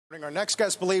Our next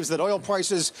guest believes that oil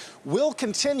prices will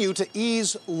continue to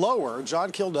ease lower. John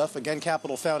Kilduff, again,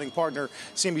 Capital founding partner,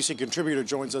 CNBC contributor,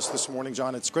 joins us this morning.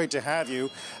 John, it's great to have you.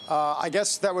 I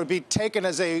guess that would be taken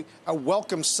as a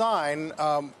welcome sign.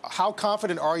 How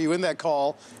confident are you in that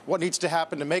call? What needs to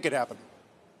happen to make it happen?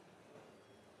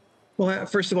 Well,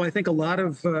 first of all, I think a lot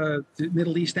of the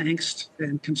Middle East angst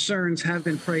and concerns have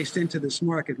been priced into this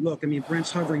market. Look, I mean,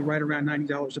 Brent's hovering right around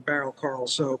 $90 a barrel, Carl.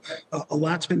 So a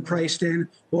lot's been priced in.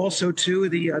 Also, too,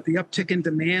 the uptick in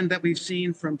demand that we've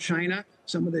seen from China.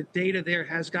 Some of the data there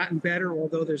has gotten better,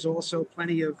 although there's also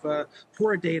plenty of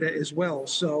poor data as well.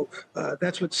 So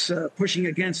that's what's pushing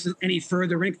against any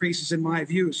further increases, in my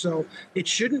view. So it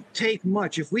shouldn't take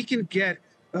much. If we can get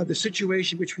the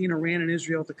situation between Iran and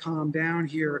Israel to calm down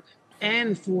here,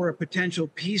 and for a potential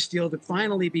peace deal to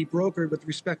finally be brokered with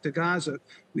respect to Gaza,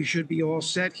 we should be all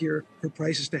set here for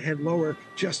prices to head lower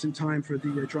just in time for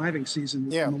the driving season,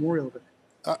 Memorial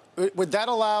Day. Would that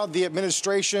allow the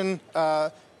administration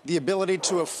the ability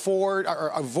to afford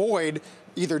or avoid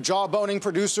either jawboning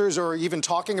producers or even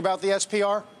talking about the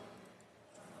SPR?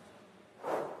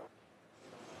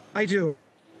 I do.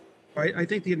 I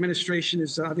think the administration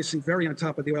is obviously very on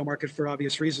top of the oil market for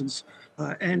obvious reasons.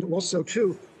 And also,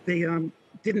 too, they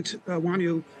didn't want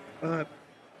to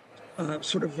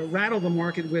sort of rattle the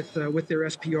market with their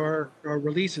SPR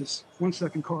releases. 1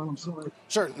 second, Carl, I'm sorry.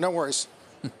 Sure, no worries.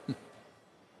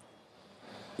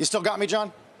 You still got me,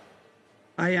 John?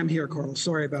 I am here, Carl.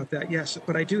 Sorry about that. Yes,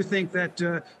 but I do think that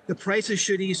the prices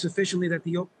should ease sufficiently that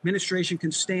the administration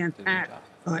can stand pat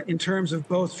in terms of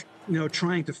both,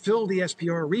 trying to fill the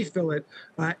SPR, refill it,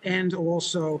 and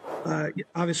also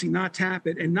obviously not tap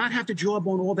it and not have to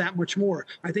jawbone all that much more.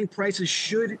 I think prices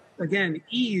should, again,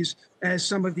 ease as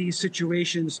some of these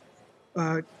situations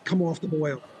come off the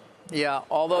boil. Yeah,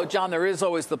 although, John, there is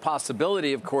always the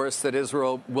possibility, of course, that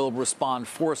Israel will respond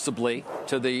forcibly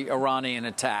to the Iranian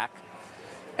attack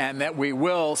and that we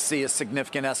will see a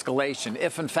significant escalation.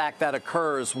 If, in fact, that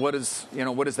occurs, what does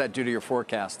that do to your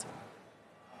forecast?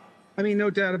 I mean, no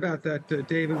doubt about that,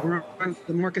 David.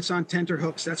 The market's on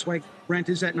tenterhooks. That's why Brent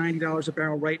is at $90 a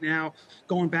barrel right now.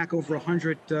 Going back over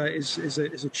 100 is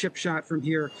a chip shot from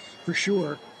here for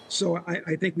sure. So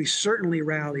I think we certainly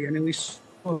rally. I mean, we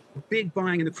saw big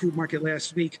buying in the crude market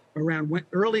last week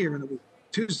earlier in the week,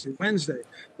 Tuesday, Wednesday,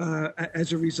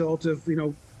 as a result of,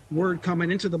 word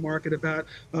coming into the market about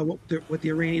what the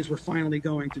Iranians were finally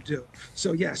going to do.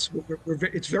 So yes,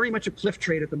 it's very much a cliff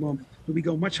trade at the moment. Do we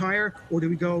go much higher or do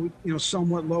we go,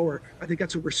 somewhat lower? I think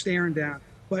that's what we're staring down.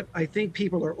 But I think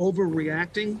people are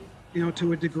overreacting,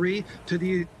 to a degree to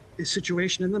the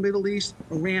situation in the Middle East.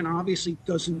 Iran obviously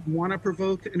doesn't want to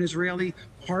provoke an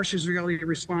harsh Israeli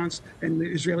response, and the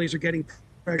Israelis are getting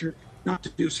pressure not to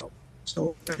do so.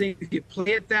 So I think if you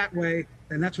play it that way,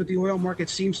 and that's what the oil market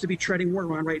seems to be treading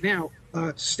water on right now,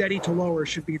 steady to lower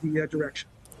should be the direction.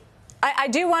 I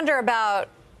do wonder about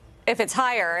if it's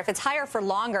higher for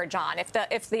longer, John,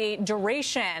 if the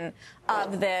duration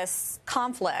of this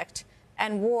conflict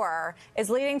and war is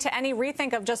leading to any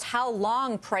rethink of just how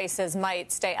long prices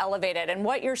might stay elevated and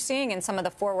what you're seeing in some of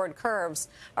the forward curves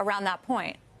around that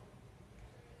point.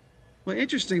 Well,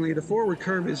 interestingly, the forward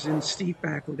curve is in steep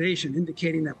backwardation,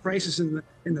 indicating that prices in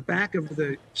the back of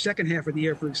the second half of the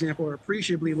year, for example, are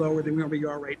appreciably lower than where we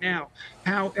are right now.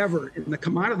 However, in the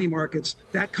commodity markets,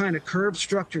 that kind of curve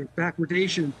structure,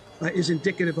 backwardation, is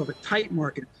indicative of a tight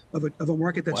market, of a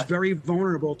market that's very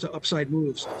vulnerable to upside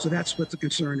moves. So that's what the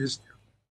concern is.